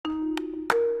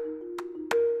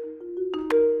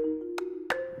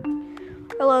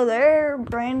Hello there,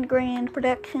 Brand Grand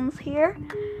Productions here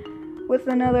with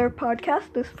another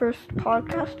podcast. This first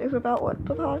podcast is about what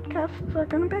the podcasts are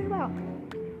going to be about.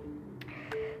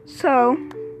 So,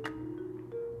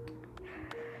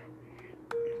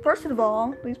 first of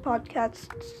all, these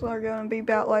podcasts are going to be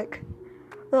about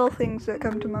little things that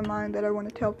come to my mind that I want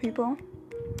to tell people.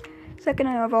 Second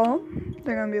of all,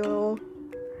 they're going to be little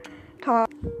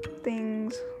top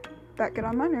things that get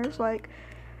on my nerves, like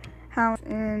how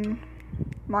in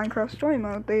Minecraft Story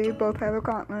Mode they both have a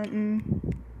gauntlet,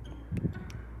 and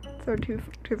they're two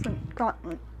different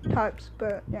gauntlet types,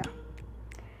 but yeah.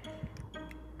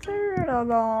 Third of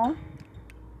all,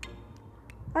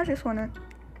 I just want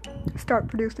to start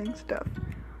producing stuff.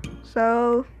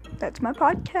 So that's my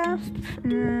podcast,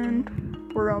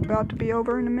 and we're about to be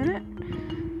over in a minute.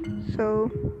 So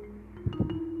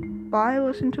bye,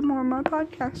 listen to more of my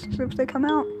podcasts if they come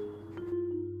out.